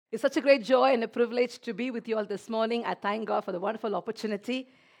It's such a great joy and a privilege to be with you all this morning. I thank God for the wonderful opportunity.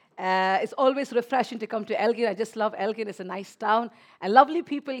 It's always refreshing to come to Elgin. I just love Elgin. It's a nice town and lovely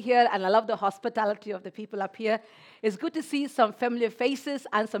people here, and I love the hospitality of the people up here. It's good to see some familiar faces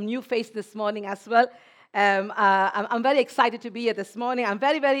and some new faces this morning as well. I'm very excited to be here this morning. I'm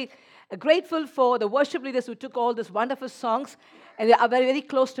very, very grateful for the worship leaders who took all these wonderful songs, and they are very, very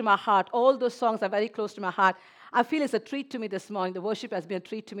close to my heart. All those songs are very close to my heart. I feel it's a treat to me this morning. The worship has been a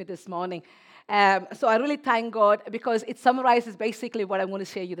treat to me this morning. So I really thank God because it summarizes basically what I'm going to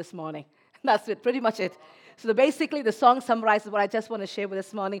share you this morning. That's it, pretty much it. So basically, the song summarizes what I just want to share with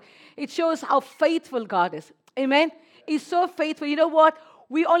this morning. It shows how faithful God is. Amen? He's so faithful. You know what?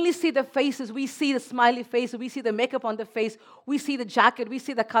 We only see the faces. We see the smiley face. We see the makeup on the face. We see the jacket. We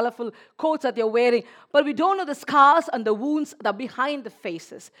see the colorful coats that they're wearing. But we don't know the scars and the wounds that are behind the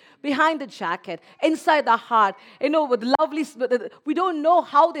faces, behind the jacket, inside the heart. You know, we don't know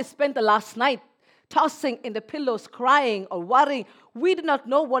how they spent the last night, tossing in the pillows, crying or worrying. We do not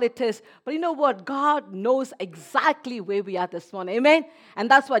know what it is. But you know what? God knows exactly where we are this morning. Amen? And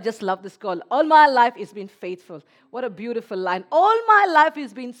that's why I just love this girl. All my life he's been faithful. What a beautiful line. All my life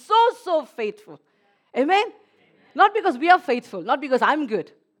he's been so, so faithful. Amen? Not because we are faithful. Not because I'm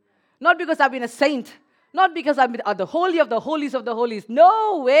good. Not because I've been a saint. Not because I've been the holy of the holies of the holies.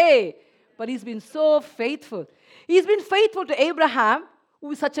 No way. But he's been so faithful. He's been faithful to Abraham,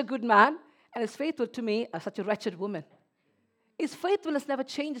 who is such a good man, and is faithful to me as such a wretched woman. His faithfulness never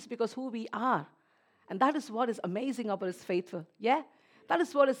changes because who we are. And that is what is amazing about his faithful. Yeah? That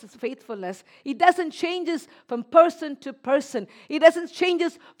is what is his faithfulness. It doesn't changes from person to person. It doesn't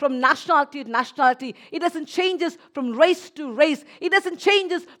changes from nationality to nationality. It doesn't changes from race to race. It doesn't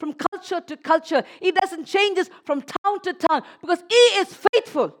changes from culture to culture. It doesn't changes from town to town because he is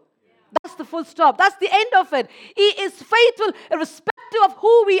faithful. That's the full stop. That's the end of it. He is faithful irrespective of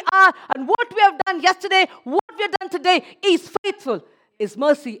who we are and what we have done yesterday, what we have done today. He is faithful. His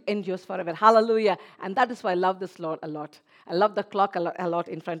mercy endures forever. Hallelujah. And that is why I love this Lord a lot. I love the clock a lot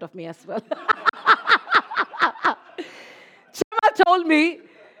in front of me as well. Chima told me,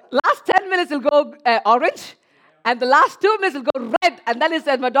 last 10 minutes will go orange, and the last 2 minutes will go red. And then he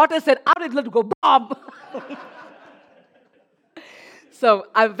said, my daughter said, it will go bomb. So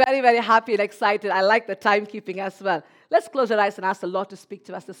I'm very, very happy and excited. I like the timekeeping as well. Let's close our eyes and ask the Lord to speak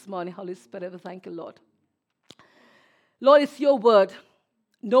to us this morning. Holy Spirit, we thank you, Lord. Lord, it's your word.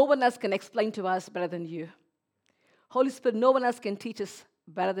 No one else can explain to us better than you. Holy Spirit, no one else can teach us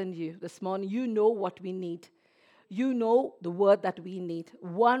better than you. This morning, you know what we need. You know the word that we need.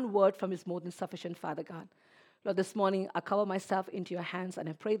 One word from is more than sufficient, Father God. Lord, this morning, I cover myself into your hands, and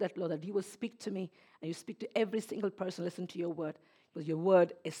I pray that, Lord, that you will speak to me, and you speak to every single person listen to your word, because your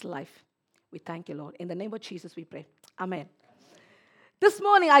word is life. We thank you, Lord. In the name of Jesus, we pray. Amen. This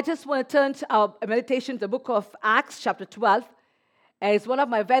morning, I just want to turn to our meditation to the book of Acts, chapter 12. It's one of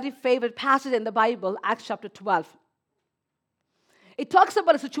my very favorite passages in the Bible, Acts chapter 12. It talks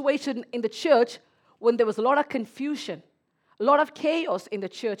about a situation in the church when there was a lot of confusion, a lot of chaos in the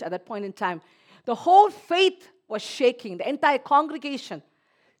church at that point in time. The whole faith was shaking, the entire congregation.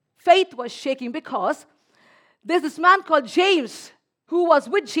 Faith was shaking because there's this man called James who was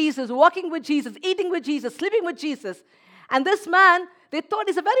with Jesus, walking with Jesus, eating with Jesus, sleeping with Jesus. And this man, they thought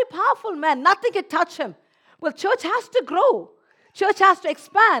he's a very powerful man. Nothing can touch him. Well, church has to grow. Church has to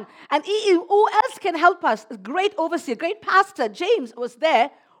expand. And who else can help us? A great overseer, great pastor, James, was there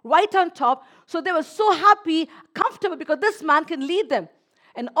right on top. So they were so happy, comfortable, because this man can lead them.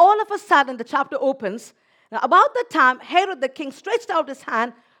 And all of a sudden, the chapter opens. Now, about the time, Herod the king stretched out his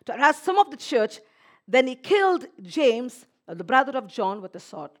hand to harass some of the church. Then he killed James, the brother of John, with a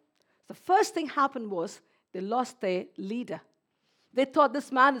sword. The first thing happened was they lost their leader. They thought this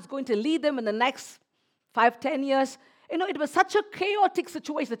man is going to lead them in the next 5-10 years. You know, it was such a chaotic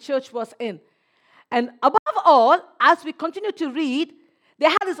situation the church was in. And above all, as we continue to read, they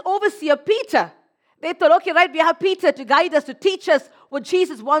had this overseer, Peter. They thought, okay, right, we have Peter to guide us, to teach us what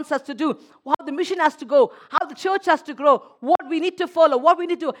Jesus wants us to do, how the mission has to go, how the church has to grow, what we need to follow, what we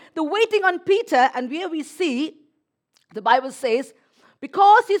need to do. They're waiting on Peter, and here we see, the Bible says,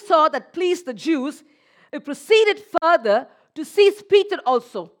 because he saw that pleased the Jews, he proceeded further to seize Peter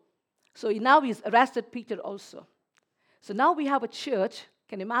also. So now he's arrested Peter also. So now we have a church.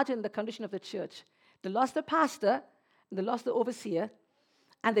 Can you imagine the condition of the church? They lost the pastor, they lost the overseer,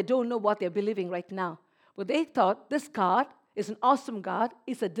 and they don't know what they're believing right now. But they thought this God is an awesome God.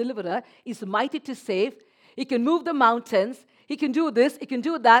 He's a deliverer. He's mighty to save. He can move the mountains. He can do this. He can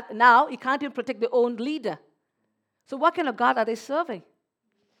do that. Now he can't even protect their own leader. So what kind of God are they serving?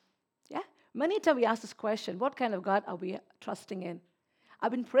 Yeah? Many times we ask this question, what kind of God are we trusting in?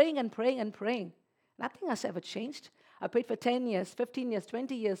 I've been praying and praying and praying. Nothing has ever changed. I prayed for 10 years, 15 years,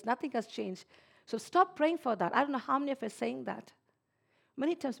 20 years. Nothing has changed. So stop praying for that. I don't know how many of us are saying that.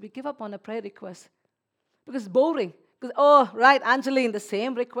 Many times we give up on a prayer request because it's boring. Because, oh, right, Angeline, the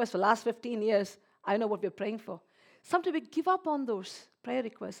same request for the last 15 years. I know what we're praying for. Sometimes we give up on those prayer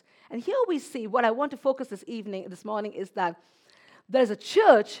requests. And here we see what I want to focus this morning is that there's a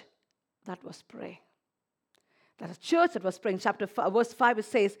church that was praying. There's a church that was praying. Verse 5, it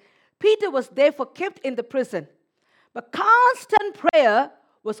says, Peter was therefore kept in the prison, but constant prayer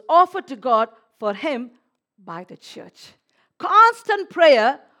was offered to God for him by the church. Constant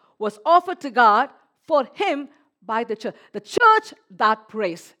prayer was offered to God for him by the church. The church that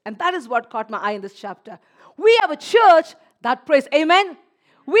prays. And that is what caught my eye in this chapter. We have a church that prays. Amen?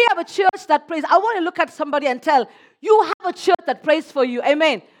 We have a church that prays. I want to look at somebody and tell, you have a church that prays for you.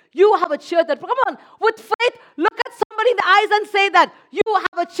 Amen? You have a church that, come on, with faith, look at somebody in the eyes and say that. You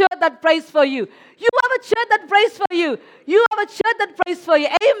have a church that prays for you. You have a church that prays for you. You have a church that prays for you.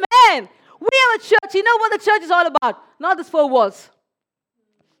 Amen. We have a church. You know what the church is all about? Not these four walls.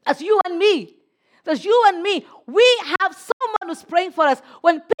 That's you and me. That's you and me. We have someone who's praying for us.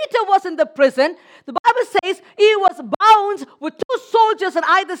 When Peter was in the prison, the Bible says he was bound with two soldiers on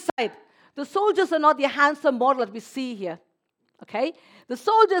either side. The soldiers are not the handsome model that we see here. Okay? The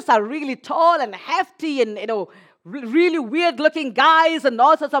soldiers are really tall and hefty and, really weird-looking guys and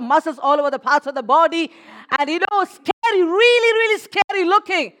all sorts of muscles all over the parts of the body. And, scary, really, really scary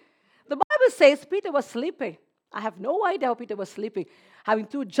looking. The Bible says Peter was sleeping. I have no idea how Peter was sleeping. Having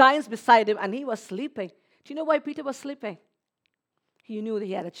two giants beside him, and he was sleeping. Do you know why Peter was sleeping? He knew that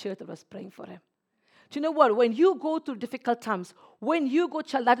he had a church that was praying for him. Do you know what? When you go through difficult times, when you go,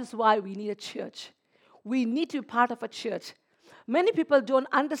 child, that is why we need a church. We need to be part of a church. Many people don't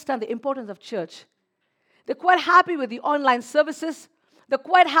understand the importance of church. They're quite happy with the online services. They're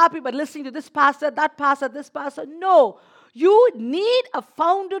quite happy by listening to this pastor, that pastor, this pastor. No, you need a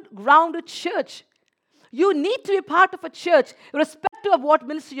founded, grounded church. You need to be part of a church, irrespective of what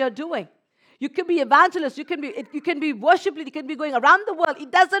ministry you're doing. You can be evangelist, you can be worship leader, you can be going around the world.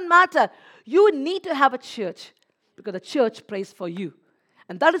 It doesn't matter. You need to have a church because the church prays for you.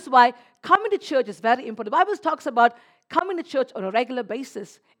 And that is why coming to church is very important. The Bible talks about coming to church on a regular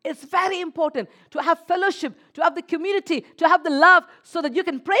basis. It's very important to have fellowship, to have the community, to have the love so that you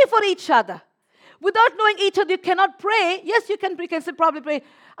can pray for each other. Without knowing each other, you cannot pray. Yes, you can probably pray.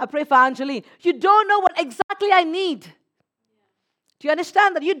 I pray for Angeline. You don't know what exactly I need. Do you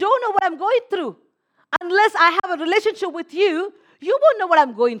understand that? You don't know what I'm going through. Unless I have a relationship with you, you won't know what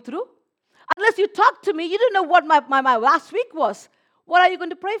I'm going through. Unless you talk to me, you don't know what my last week was. What are you going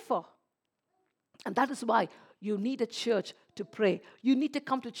to pray for? And that is why you need a church to pray. You need to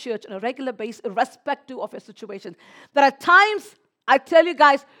come to church on a regular basis, irrespective of your situation. There are times, I tell you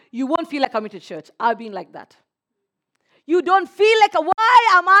guys, you won't feel like coming to church. I've been like that. You don't feel like, why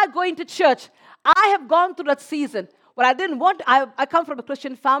am I going to church? I have gone through that season where I didn't want, I come from a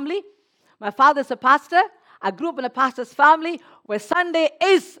Christian family. My father's a pastor. I grew up in a pastor's family where Sunday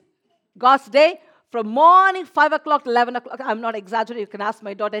is God's day. From morning, 5 o'clock to 11 o'clock. I'm not exaggerating. You can ask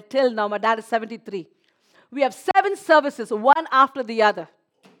my daughter. Till now, my dad is 73. We have 7 services, one after the other.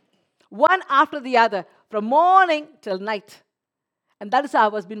 One after the other. From morning till night. And that is how I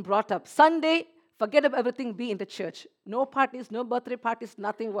was being brought up. Sunday, forget about everything, be in the church. No parties, no birthday parties,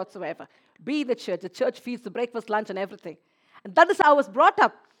 nothing whatsoever. Be in the church. The church feeds the breakfast, lunch, and everything. And that is how I was brought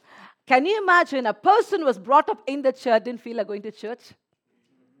up. Can you imagine a person who was brought up in the church didn't feel like going to church?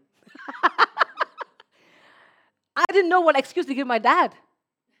 I didn't know what excuse to give my dad.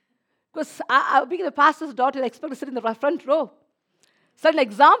 Because being the pastor's daughter, I expect to sit in the front row. Set an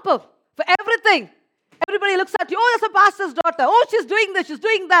example for everything. Everybody looks at you, oh, that's a pastor's daughter. Oh, she's doing this, she's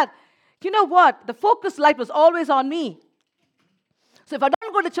doing that. You know what? The focus light was always on me. So if I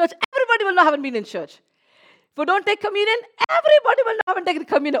don't go to church, everybody will know I haven't been in church. If I don't take communion, everybody will know I haven't taken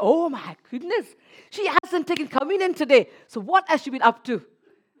communion. Oh my goodness, she hasn't taken communion today. So what has she been up to?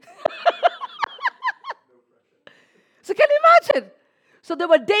 So can you imagine? So there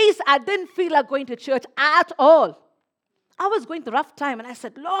were days I didn't feel like going to church at all. I was going through a rough time and I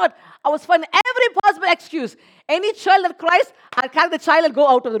said, Lord, I was finding every possible excuse. Any child that cries, I'll carry the child and go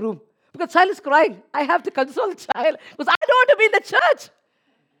out of the room. Because the child is crying. I have to console the child because I don't want to be in the church.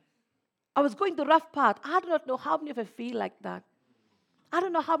 I was going through a rough path. I do not know how many of you feel like that. I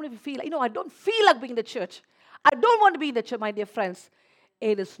don't know how many of you feel like, I don't feel like being in the church. I don't want to be in the church, my dear friends.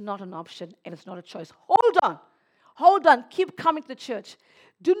 It is not an option. It is not a choice. Hold on. Hold on. Keep coming to the church.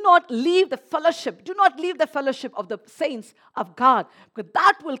 Do not leave the fellowship. Do not leave the fellowship of the saints of God. Because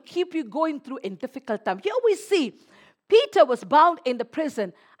that will keep you going through in difficult times. Here we see Peter was bound in the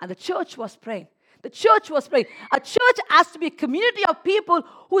prison, and the church was praying. The church was praying. A church has to be a community of people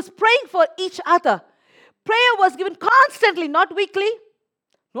who's praying for each other. Prayer was given constantly, not weekly,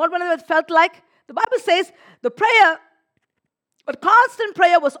 not whenever it felt like. The Bible says the prayer, but constant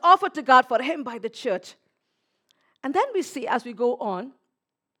prayer was offered to God for him by the church. And then we see as we go on,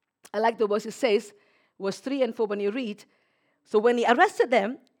 I like the verse it says, verse 3 and 4 when you read, so when he arrested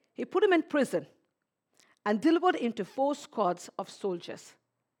them, he put them in prison and delivered into 4 squads of soldiers.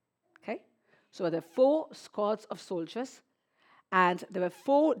 Okay? So there were 4 squads of soldiers, and there were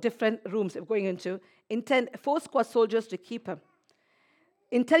 4 different rooms they were going into, 4 squad soldiers to keep him,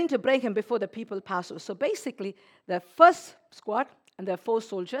 intending to bring him before the people Passover. So basically, the first squad, and there are 4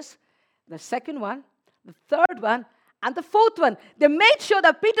 soldiers, the second one, the third one, and the 4th one. They made sure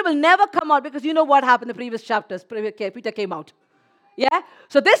that Peter will never come out, because you know what happened in the previous chapters. Peter came out. Yeah?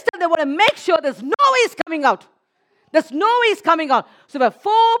 So this time they want to make sure there's no way he's coming out. There's no way he's coming out. So we have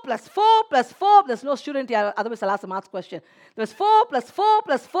 4 plus 4 plus 4. There's no student here, otherwise I'll ask a math question. There's 4 plus 4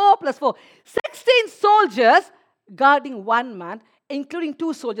 plus 4 plus 4. 16 soldiers guarding 1 man, including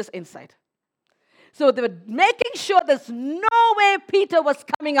 2 soldiers inside. So they were making sure there's no way Peter was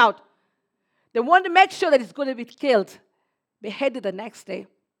coming out. They wanted to make sure that he's going to be killed, beheaded the next day.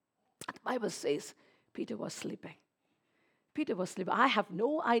 The Bible says Peter was sleeping. Peter was sleeping. I have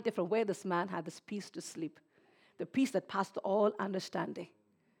no idea from where this man had this peace to sleep. The peace that passed all understanding.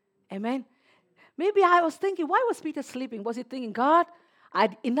 Amen? Maybe I was thinking, why was Peter sleeping? Was he thinking, God, I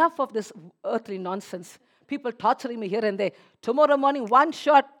had enough of this earthly nonsense. People torturing me here and there. Tomorrow morning, 1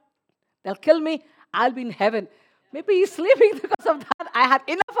 shot, they'll kill me. I'll be in heaven. Maybe he's sleeping because of that. I had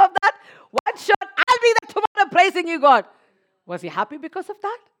enough of that. 1 shot, I'll be there tomorrow praising you, God. Was he happy because of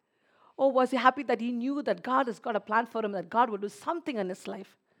that? Or was he happy that he knew that God has got a plan for him, that God will do something in his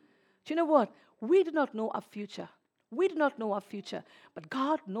life? Do you know what? We do not know our future. We do not know our future. But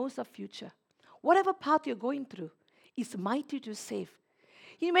God knows our future. Whatever path you're going through is mighty to save.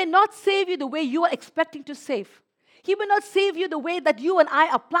 He may not save you the way you are expecting to save. He may not save you the way that you and I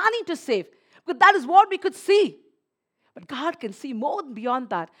are planning to save. Because that is what we could see. But God can see more beyond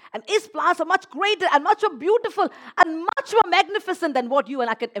that. And His plans are much greater and much more beautiful and much more magnificent than what you and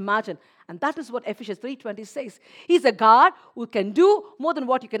I can imagine. And that is what Ephesians 3:20 says. He's a God who can do more than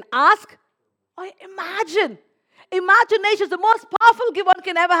what you can ask or imagine. Imagination is the most powerful gift one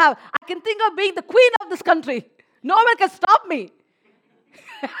can ever have. I can think of being the queen of this country. No one can stop me.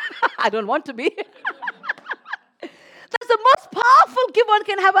 I don't want to be. That's the most powerful gift one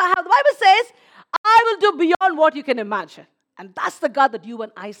can ever have. The Bible says, I will do beyond what you can imagine. And that's the God that you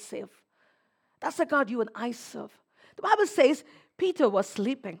and I serve. That's the God you and I serve. The Bible says Peter was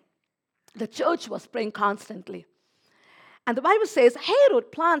sleeping. The church was praying constantly. And the Bible says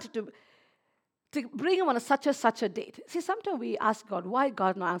Herod planned to bring him on such a date. See, sometimes we ask God, why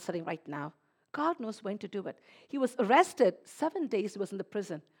God not answering right now? God knows when to do it. He was arrested 7 days, he was in the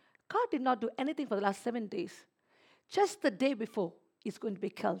prison. God did not do anything for the last 7 days. Just the day before, he's going to be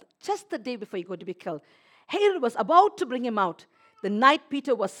killed. Just the day before he's going to be killed. Herod was about to bring him out. The night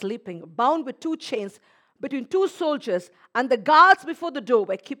Peter was sleeping, bound with 2 chains between 2 soldiers, and the guards before the door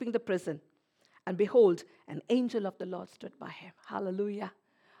were keeping the prison. And behold, an angel of the Lord stood by him. Hallelujah.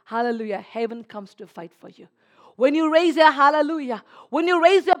 Hallelujah. Heaven comes to fight for you. When you raise your hallelujah, when you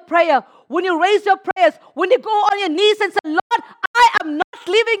raise your prayer, when you raise your prayers, when you go on your knees and say, Lord, I am not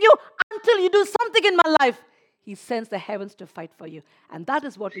leaving you until you do something in my life. He sends the heavens to fight for you. And that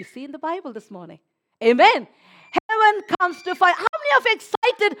is what we see in the Bible this morning. Amen. Heaven comes to fight. How many of you are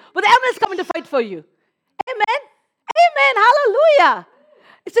excited when the heaven is coming to fight for you? Amen. Amen. Hallelujah.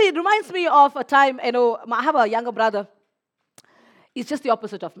 See, it reminds me of a time, I have a younger brother. He's just the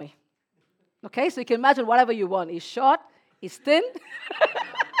opposite of me. Okay, so you can imagine whatever you want. He's short, he's thin,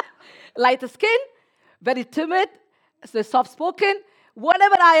 lighter skin, very timid, so soft-spoken.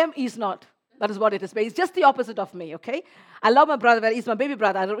 Whatever I am, he's not. That is what it is. But he's just the opposite of me, okay? I love my brother. He's my baby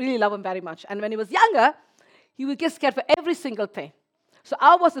brother. I really love him very much. And when he was younger, he would get scared for every single thing. So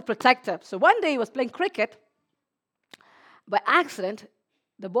I was the protector. So one day he was playing cricket. By accident,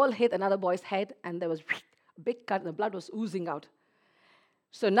 the ball hit another boy's head, and there was a big cut, and the blood was oozing out.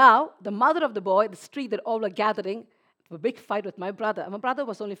 So now, the mother of the boy, the street, that all were gathering for a big fight with my brother. And my brother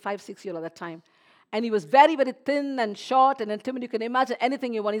was only 5, 6 years old at that time. And he was very, very thin and short and timid. You can imagine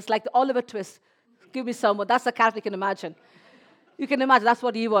anything you want. He's like the Oliver Twist. Give me someone. That's the character you can imagine. You can imagine that's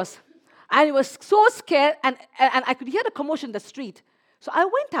what he was. And he was so scared, and I could hear the commotion in the street. So I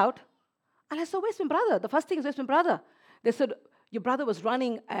went out, and I said, where's my brother? The first thing is, where's my brother? They said, your brother was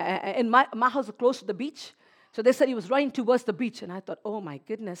running in my house was close to the beach. So they said he was running towards the beach. And I thought, oh my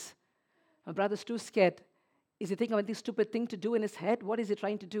goodness, my brother's too scared. Is he thinking of anything stupid thing to do in his head? What is he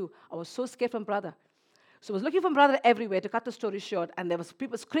trying to do? I was so scared from brother. So I was looking for brother everywhere, to cut the story short, and there was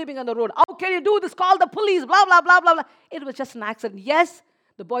people screaming on the road, how can you do this? Call the police, blah, blah, blah, blah, blah. It was just an accident. Yes,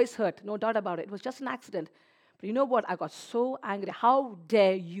 the boy's hurt, no doubt about it. It was just an accident. But you know what? I got so angry. How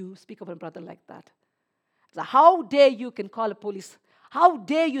dare you speak of a brother like that? So how dare you can call the police? How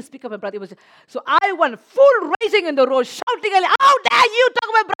dare you speak of a brother? So I went full raging in the road, shouting, how dare you talk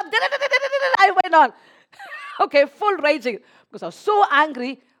about brother? I went on. Okay, full raging. Because I was so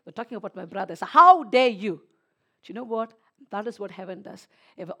angry. We're talking about my brother. So how dare you? Do you know what? That is what heaven does.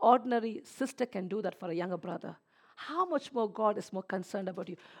 If an ordinary sister can do that for a younger brother, how much more God is more concerned about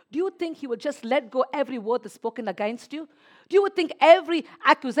you? Do you think He will just let go every word that's spoken against you? Do you think every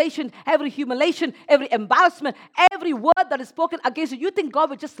accusation, every humiliation, every embarrassment, every word that is spoken against you, you think God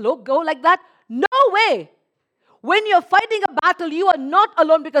will just let go like that? No way. When you're fighting a battle, you are not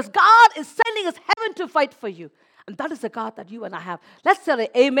alone, because God is sending His heaven to fight for you. And that is the God that you and I have. Let's say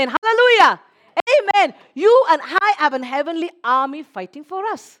amen. Hallelujah. Amen. You and I have an heavenly army fighting for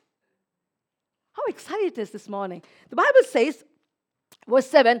us. How exciting it is this morning. The Bible says, verse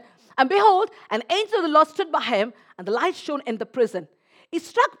 7, and behold, an angel of the Lord stood by him, and the light shone in the prison. He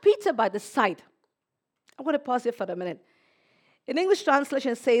struck Peter by the side. I'm going to pause here for a minute. In English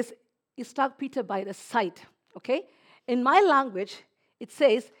translation, it says, he struck Peter by the side. Okay? In my language, it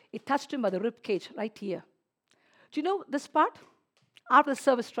says, it touched him by the rib cage right here. Do you know this part? After the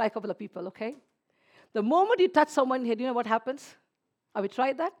service, try a couple of people, okay? The moment you touch someone here, do you know what happens? Have we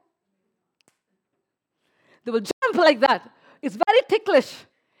tried that? They will jump like that. It's very ticklish.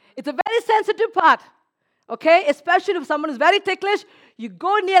 It's a very sensitive part, okay? Especially if someone is very ticklish, you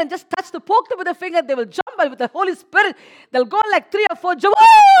go near and just poke them with a finger, they will jump, and with the Holy Spirit, they'll go like 3 or 4 jump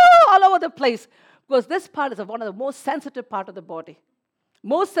all over the place. Because this part is one of the most sensitive part of the body.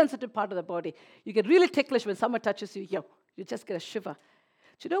 Most sensitive part of the body. You get really ticklish when someone touches you. Yo, you just get a shiver.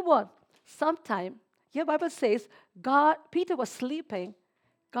 Do you know what? Sometime, your Bible says, Peter was sleeping.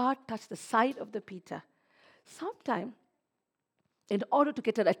 God touched the side of the Peter. Sometime, in order to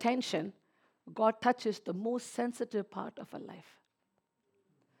get our attention, God touches the most sensitive part of our life.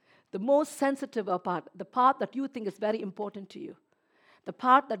 The most sensitive part, the part that you think is very important to you. The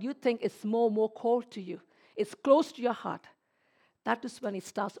part that you think is more core to you. It's close to your heart. That is when it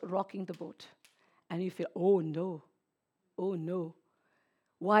starts rocking the boat. And you feel, oh no.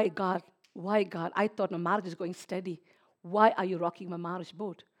 Why God? I thought my marriage is going steady. Why are you rocking my marriage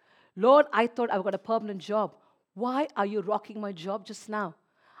boat? Lord, I thought I've got a permanent job. Why are you rocking my job just now?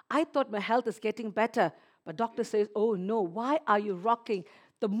 I thought my health is getting better. But doctor says, oh no, why are you rocking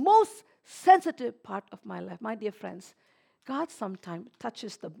the most sensitive part of my life? My dear friends, God sometimes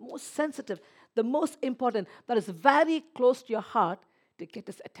touches the most sensitive, the most important, that is very close to your heart to get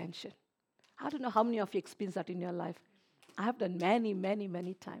His attention. I don't know how many of you experience that in your life. I have done many, many,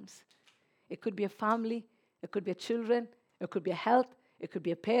 many times. It could be a family, it could be a children, it could be a health, it could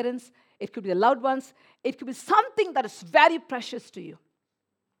be a parents, it could be the loved ones, it could be something that is very precious to you.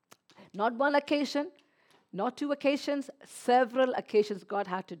 Not one occasion, not 2 occasions, several occasions God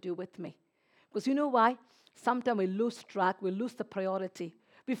had to do with me. Because you know why? Sometimes we lose track, we lose the priority.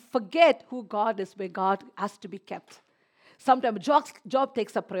 We forget who God is, where God has to be kept. Sometimes job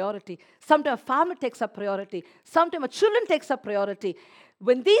takes a priority. Sometimes family takes a priority. Sometimes children takes a priority.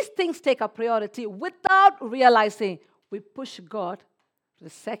 When these things take a priority, without realizing, we push God to the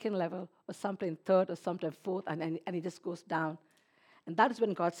second level, or sometimes third, or sometimes fourth, and it just goes down. And that is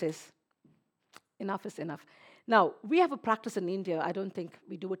when God says, enough is enough. Now, we have a practice in India. I don't think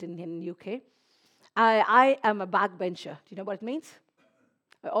we do it in UK. I am a backbencher. Do you know what it means?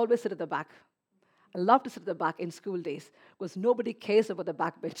 I always sit at the back. I love to sit at the back in school days because nobody cares about the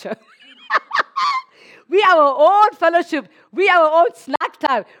backbencher. We have our own fellowship. We have our own snack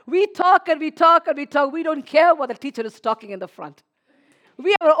time. We talk and we talk and we talk. We don't care what the teacher is talking in the front.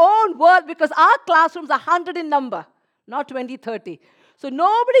 We have our own world because our classrooms are 100 in number, not 20, 30. So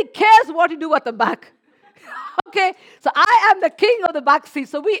nobody cares what you do at the back. Okay, so I am the king of the back seat.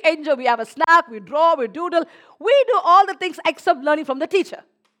 So we enjoy, we have a snack, we draw, we doodle. We do all the things except learning from the teacher.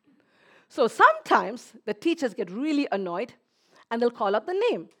 So sometimes the teachers get really annoyed and they'll call up the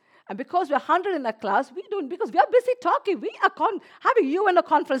name. And because we're 100 in a class, we don't, because we are busy talking. We are having you in a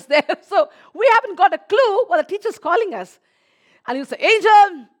conference there. So we haven't got a clue what the teacher's calling us. And you say,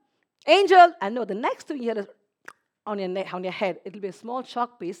 Angel, Angel. And no, the next thing you hear is on your head, it'll be a small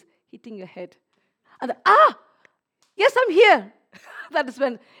chalk piece hitting your head. And then, yes, I'm here. That is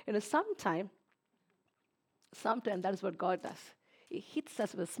when, sometimes that is what God does. He hits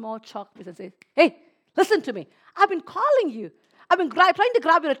us with a small chalk piece and says, hey, listen to me. I've been calling you. I've been trying to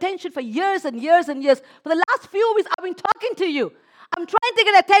grab your attention for years and years and years. For the last few weeks, I've been talking to you. I'm trying to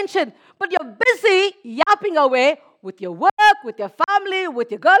get attention, but you're busy yapping away with your work, with your family,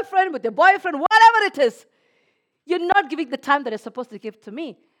 with your girlfriend, with your boyfriend, whatever it is. You're not giving the time that you're supposed to give to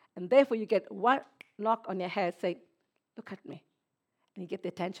me. And therefore, you get one knock on your head saying, look at me. And you get the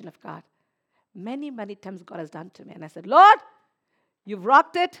attention of God. Many, many times God has done to me. And I said, Lord, you've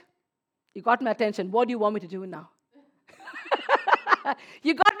rocked it. You got my attention. What do you want me to do now?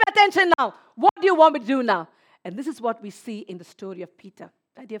 You got my attention now. What do you want me to do now? And this is what we see in the story of Peter.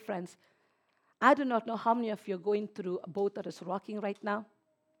 My dear friends, I do not know how many of you are going through a boat that is rocking right now.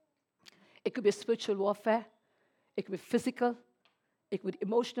 It could be spiritual warfare. It could be physical. It could be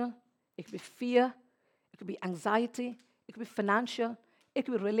emotional. It could be fear. It could be anxiety. It could be financial. It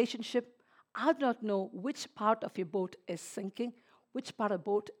could be relationship. I do not know which part of your boat is sinking, which part of the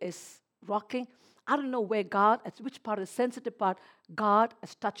boat is rocking. I don't know where which part of the sensitive part God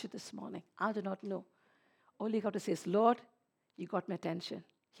has touched you this morning. I do not know. All you got to say is, Lord, you got my attention.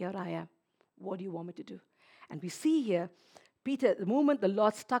 Here I am. What do you want me to do? And we see here, Peter, the moment the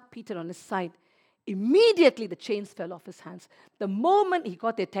Lord stuck Peter on his side, immediately the chains fell off his hands. The moment he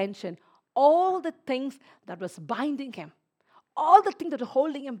got the attention, all the things that was binding him, all the things that were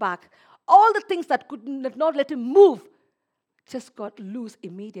holding him back, all the things that could not let him move, just got loose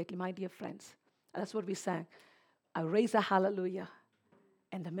immediately, my dear friends. And that's what we sang. I raise a hallelujah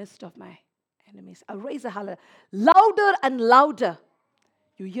in the midst of my enemies. I raise a hallelujah. Louder and louder,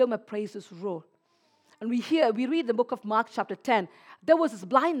 you hear my praises roar. And we read the book of Mark chapter 10. There was this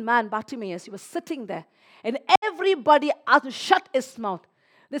blind man, Bartimaeus. He was sitting there. And everybody asked him to shut his mouth.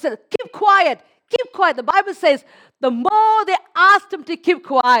 They said, keep quiet, keep quiet. The Bible says, the more they asked him to keep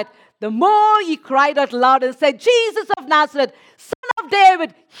quiet, the more he cried out loud and said, Jesus of Nazareth, Son of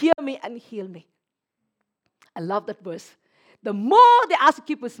David, hear me and heal me. I love that verse. The more they asked him to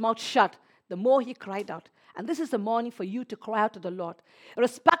keep his mouth shut, the more he cried out. And this is the morning for you to cry out to the Lord.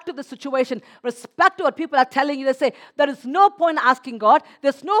 Irrespective of the situation, respect to what people are telling you, they say, there is no point in asking God.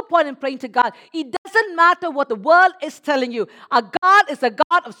 There's no point in praying to God. It doesn't matter what the world is telling you. Our God is a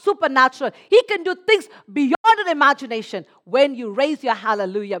God of supernatural. He can do things beyond an imagination when you raise your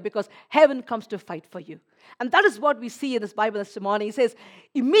hallelujah, because heaven comes to fight for you. And that is what we see in this Bible this morning. He says,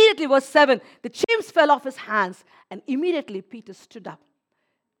 immediately, verse 7, the chains fell off his hands, and immediately Peter stood up.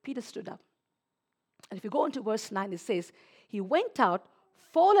 Peter stood up. And if you go into verse 9, it says, he went out,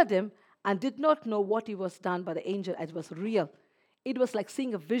 followed him, and did not know what he was done by the angel as it was real. It was like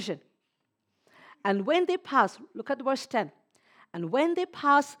seeing a vision. And when they passed, look at verse 10. And when they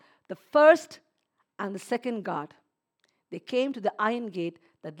passed the first and the second guard, they came to the iron gate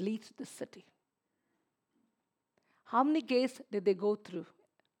that leads to the city. How many gates did they go through?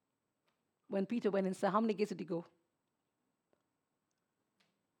 When Peter went inside, how many gates did he go?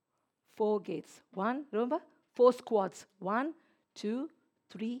 4 gates. 1, remember? 4 squads. 1, 2,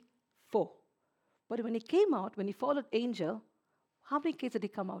 3, 4. But when he came out, when he followed angel, how many gates did he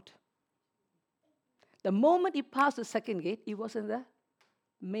come out? The moment he passed the second gate, he was in the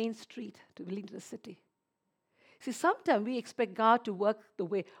main street to lead to the city. See, sometimes we expect God to work the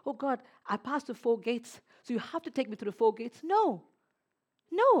way, oh God, I passed the 4 gates, so you have to take me through the 4 gates. No.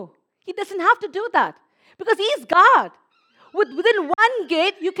 He doesn't have to do that because he is God. Within 1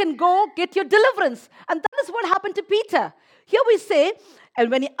 gate, you can go get your deliverance. And that is what happened to Peter. Here we say, and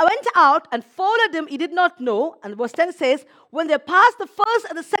when he went out and followed him, he did not know. And verse 10 says, when they passed the first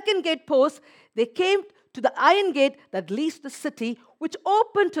and the second gate posts, they came to the iron gate that leads to the city, which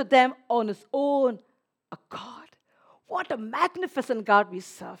opened to them on its own accord. What a magnificent God we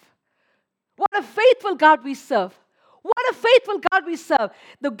serve. What a faithful God we serve. What a faithful God we serve.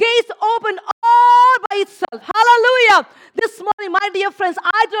 The gates opened all by itself. Hallelujah. This morning, my dear friends,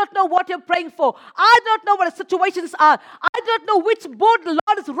 I do not know what you're praying for. I do not know what the situations are. I do not know which boat the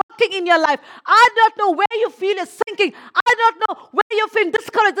Lord is rocking in your life. I do not know where you feel is sinking. I do not know where you feel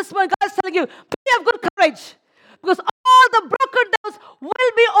discouraged. This morning, God is telling you, be of good courage. Because all the broken doors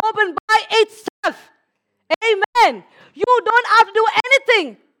will be opened by itself. Amen. You don't have to do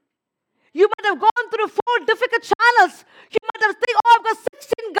anything. You might have gone through 4 difficult channels. You might have think, oh, I've got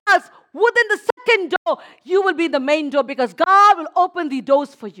 16 guards. Within the second door, you will be the main door because God will open the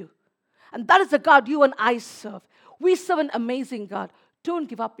doors for you. And that is the God you and I serve. We serve an amazing God. Don't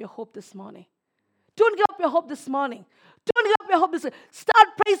give up your hope this morning. Don't give up your hope this morning. Don't give up your hope this morning. Start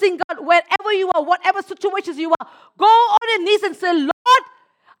praising God wherever you are, whatever situations you are. Go on your knees and say, Lord,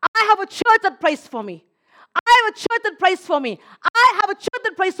 I have a church that prays for me. I have a church that prays for me. I have a church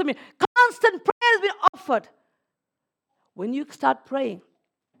that prays for me. Constant prayer has been offered. When you start praying,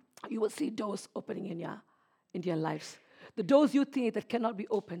 you will see doors opening in your lives. The doors you think that cannot be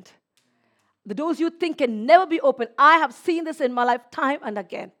opened. The doors you think can never be opened. I have seen this in my life time and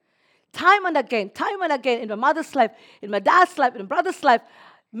again. Time and again, time and again, in my mother's life, in my dad's life, in my brother's life.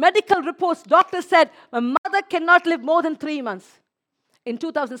 Medical reports, doctors said, my mother cannot live more than 3 months. In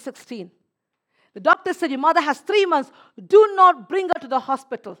 2016. The doctor said, your mother has 3 months. Do not bring her to the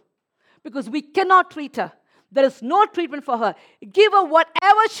hospital because we cannot treat her. There is no treatment for her. Give her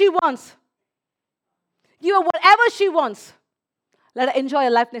whatever she wants. Give her whatever she wants. Let her enjoy her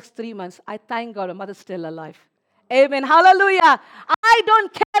life next 3 months. I thank God my mother's still alive. Amen. Hallelujah. I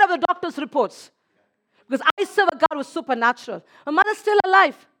don't care about the doctor's reports because I serve a God who is supernatural. My mother's still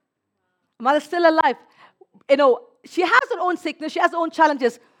alive. My mother's still alive. You know, she has her own sickness. She has her own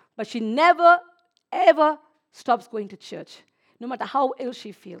challenges. But she never, ever stops going to church. No matter how ill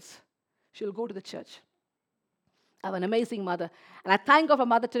she feels, she'll go to the church. I have an amazing mother. And I thank God for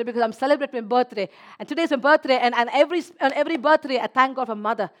mother today because I'm celebrating my birthday. And today's my birthday. And every birthday, I thank God for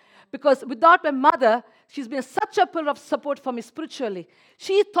mother. Because without my mother, she's been such a pillar of support for me spiritually.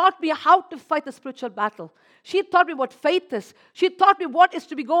 She taught me how to fight the spiritual battle. She taught me what faith is. She taught me what is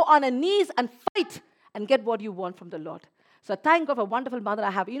to be go on her knees and fight and get what you want from the Lord. So I thank God for a wonderful mother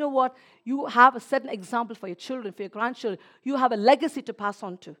I have. You know what? You have a certain example for your children, for your grandchildren. You have a legacy to pass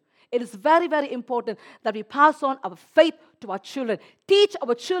on to. It is very, very important that we pass on our faith to our children. Teach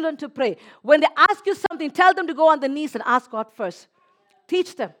our children to pray. When they ask you something, tell them to go on their knees and ask God first.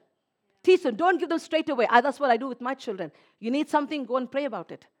 Teach them. Teach them. Don't give them straight away. That's what I do with my children. You need something, go and pray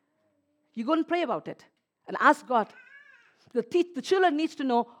about it. You go and pray about it and ask God. The children needs to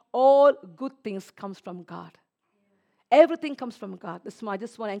know all good things comes from God. Everything comes from God. I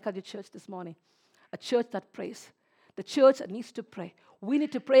just want to encourage the church this morning. A church that prays. The church that needs to pray. We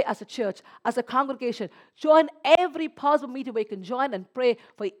need to pray as a church, as a congregation. Join every possible meeting where you can join and pray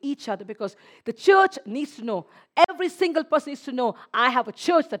for each other because the church needs to know. Every single person needs to know, I have a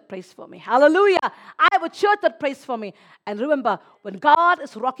church that prays for me. Hallelujah. I have a church that prays for me. And remember, when God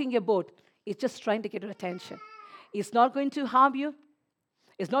is rocking your boat, He's just trying to get your attention. He's not going to harm you.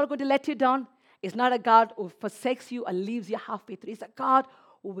 He's not going to let you down. He's not a God who forsakes you and leaves you halfway through. He's a God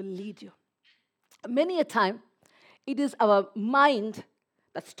who will lead you. Many a time, it is our mind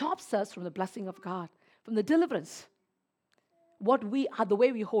that stops us from the blessing of God, from the deliverance. The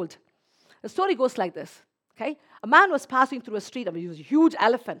way we hold. The story goes like this. Okay, a man was passing through a street. He was a huge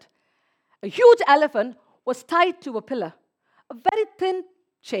elephant. A huge elephant was tied to a pillar. A very thin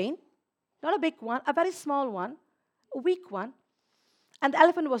chain, not a big one, a very small one, a weak one. And the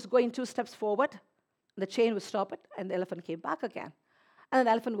elephant was going 2 steps forward. And the chain would stop it, and the elephant came back again. And then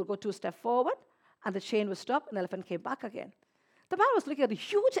the elephant would go 2 steps forward, and the chain would stop, and the elephant came back again. The man was looking at the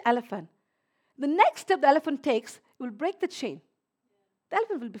huge elephant. The next step the elephant takes, it will break the chain. The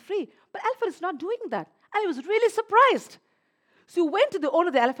elephant will be free. But the elephant is not doing that. And he was really surprised. So he went to the owner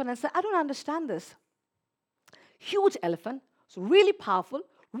of the elephant and said, I don't understand this. Huge elephant, so really powerful,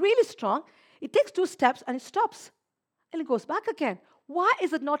 really strong. It takes 2 steps and it stops. And it goes back again. Why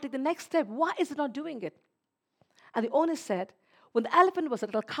is it not taking the next step? Why is it not doing it? And the owner said, when the elephant was a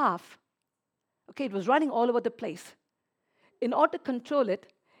little calf, okay, it was running all over the place. In order to control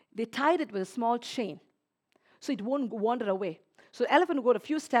it, they tied it with a small chain so it won't wander away. So the elephant would go a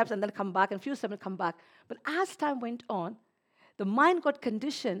few steps and then come back, and a few steps and come back. But as time went on, the mind got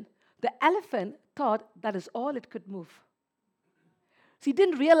conditioned. The elephant thought that is all it could move. So he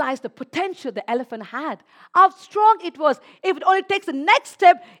didn't realize the potential the elephant had, how strong it was. If it only takes the next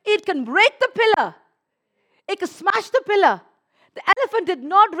step, it can break the pillar. It can smash the pillar. The elephant did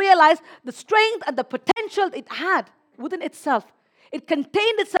not realize the strength and the potential it had within itself. It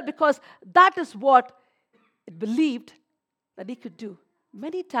contained itself because that is what it believed that it could do.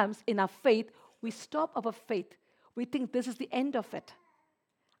 Many times in our faith, we stop our faith. We think this is the end of it.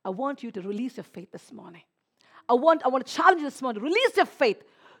 I want you to release your faith this morning. I want to challenge you this morning. Release your faith.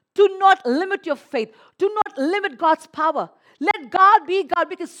 Do not limit your faith. Do not limit God's power. Let God be God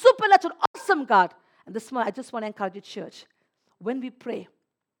because supernatural, awesome God. And this morning, I just want to encourage you, church. When we pray,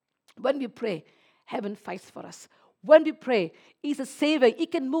 heaven fights for us. When we pray, He's a Savior. He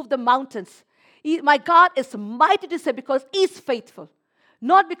can move the mountains. My God is mighty to save because He's faithful.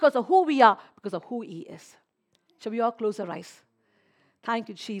 Not because of who we are, because of who He is. Shall we all close our eyes? Thank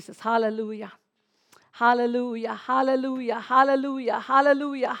you, Jesus. Hallelujah. Hallelujah, hallelujah, hallelujah,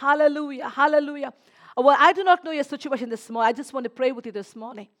 hallelujah, hallelujah, hallelujah. Well, I do not know your situation this morning. I just want to pray with you this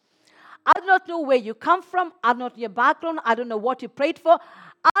morning. I do not know where you come from. I do not know your background. I don't know what you prayed for.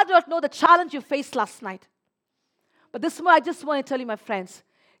 I do not know the challenge you faced last night. But this morning, I just want to tell you, my friends,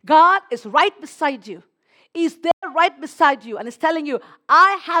 God is right beside you. He's there right beside you and is telling you,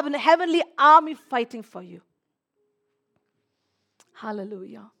 I have a heavenly army fighting for you.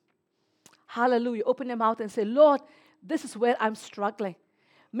 Hallelujah. Hallelujah. Open your mouth and say, Lord, this is where I'm struggling.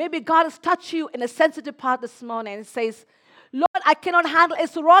 Maybe God has touched you in a sensitive part this morning and says, Lord, I cannot handle it.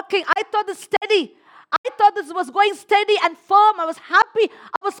 It's rocking. I thought this steady. I thought this was going steady and firm. I was happy.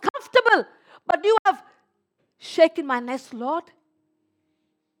 I was comfortable. But you have shaken my nest, Lord.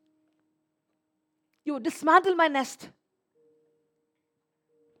 You dismantled my nest.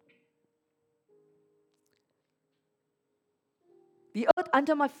 The earth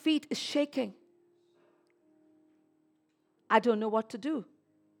under my feet is shaking. I don't know what to do.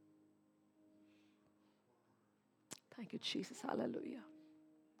 Thank you, Jesus. Hallelujah.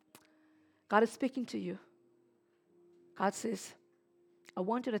 God is speaking to you. God says, I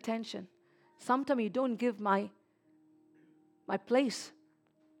want your attention. Sometimes you don't give my place,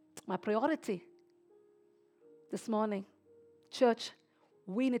 my priority. This morning, church,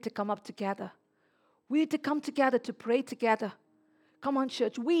 we need to come up together. We need to come together to pray together. Come on,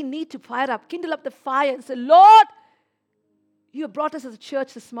 church. We need to fire up, kindle up the fire and say, Lord, you have brought us as a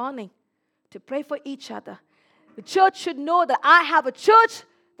church this morning to pray for each other. The church should know that I have a church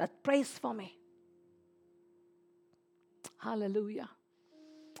that prays for me. Hallelujah.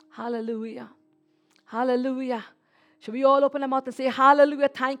 Hallelujah. Hallelujah. Should we all open our mouth and say, hallelujah,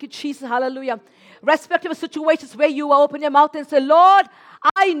 thank you, Jesus, hallelujah. Respective of situations where you are, open your mouth and say, Lord,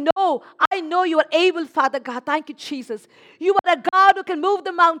 I know you are able, Father God. Thank you, Jesus. You are a God who can move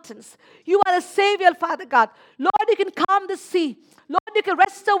the mountains. You are a Savior, Father God. Lord, you can calm the sea. Lord, you can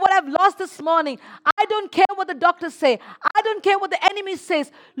restore what I've lost this morning. I don't care what the doctors say. I don't care what the enemy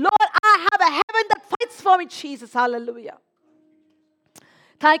says. Lord, I have a heaven that fights for me, Jesus. Hallelujah.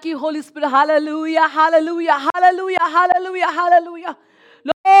 Thank you, Holy Spirit. Hallelujah, hallelujah, hallelujah, hallelujah, hallelujah.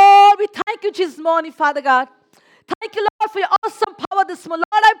 Lord, we thank you this morning, Father God. Thank you, Lord, for your awesome power this morning.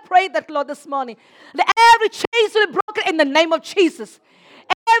 Lord, I pray that, Lord, this morning, that every chain will be broken in the name of Jesus.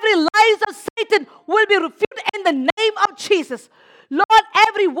 Every lies of Satan will be refuted in the name of Jesus. Lord,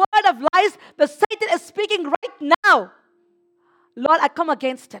 every word of lies that Satan is speaking right now, Lord, I come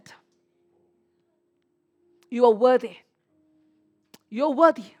against it. You are worthy. You're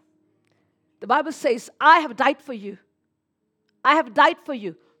worthy. The Bible says, I have died for you. I have died for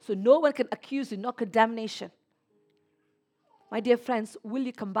you. So no one can accuse you, no condemnation. My dear friends, will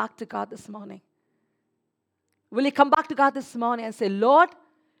you come back to God this morning? Will you come back to God this morning and say, Lord,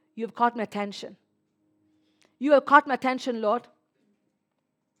 you have caught my attention. You have caught my attention, Lord.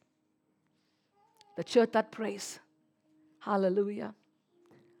 The church that prays. Hallelujah.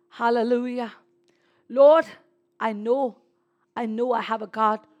 Hallelujah. Lord, I know I have a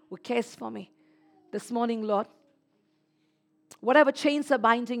God who cares for me. This morning, Lord, whatever chains are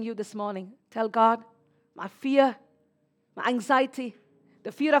binding you this morning, tell God, my fear, my anxiety,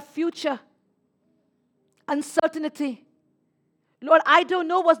 the fear of future, uncertainty. Lord, I don't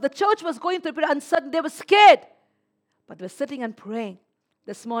know what the church was going through, but uncertain. They were scared. But they were sitting and praying.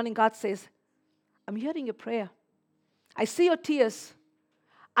 This morning, God says, I'm hearing your prayer. I see your tears.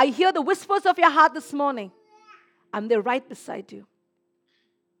 I hear the whispers of your heart this morning. And they're right beside you.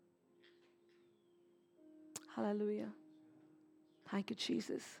 Hallelujah. Thank you,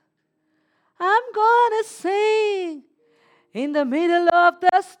 Jesus. I'm gonna sing in the middle of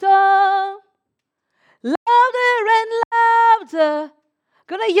the storm. Louder and louder.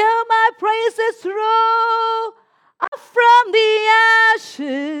 Gonna hear my praises roll up from the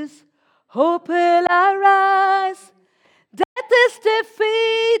ashes. Hope will arise. Death is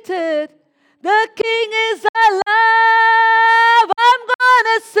defeated. The King is alive. I'm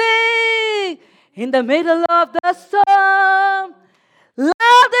gonna sing in the middle of the storm.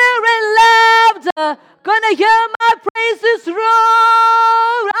 Louder and louder. Gonna hear my praises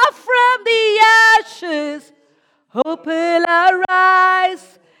roar up from the ashes. Hope will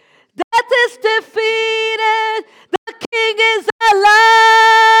arise. Death is defeated. The King is alive.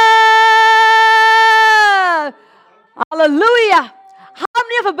 Hallelujah. How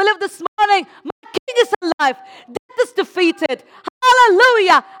many of you believe this morning, my King is alive, death is defeated?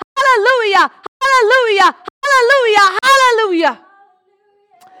 Hallelujah, hallelujah, hallelujah, hallelujah, hallelujah.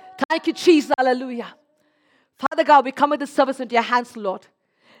 Thank you, Jesus, hallelujah. Father God, we commit this service into your hands, Lord.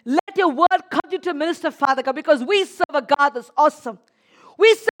 Let your word continue to minister, Father God, because we serve a God that's awesome.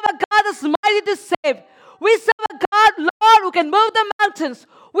 We serve a God that's mighty to save. We serve a God, Lord, who can move the mountains.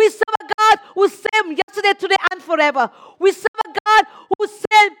 We serve a God who saved yesterday, today, and forever. We serve a God who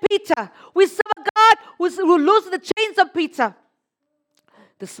saved Peter. We serve a God who loosed the chains of Peter.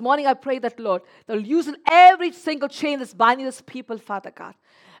 This morning I pray that, Lord, they'll loosen every single chain that's binding this people, Father God.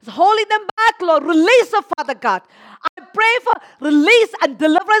 It's holding them back, Lord. Release them, Father God. I pray for release and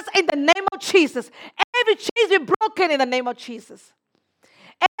deliverance in the name of Jesus. Every chain be broken in the name of Jesus.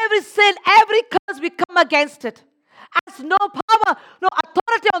 Every sin, every curse, we come against it. Has no power, no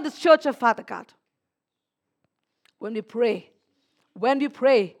authority on this church, oh Father God. When we pray, there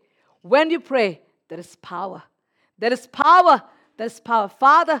is power. There is power. There is power.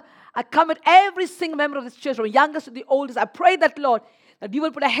 Father, I commit every single member of this church, from youngest to the oldest. I pray that, Lord, that you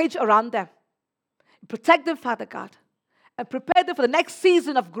will put a hedge around them. Protect them, Father God. And prepare them for the next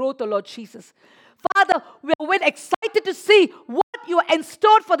season of growth, oh Lord Jesus. Father, we are very excited to see what you are in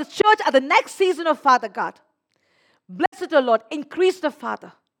store for the church at the next season of Father God. Bless it, O Lord. Increase the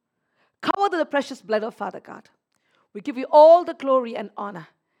Father. Cover the precious blood of Father God. We give you all the glory and honor.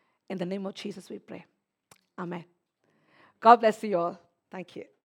 In the name of Jesus we pray. Amen. God bless you all. Thank you.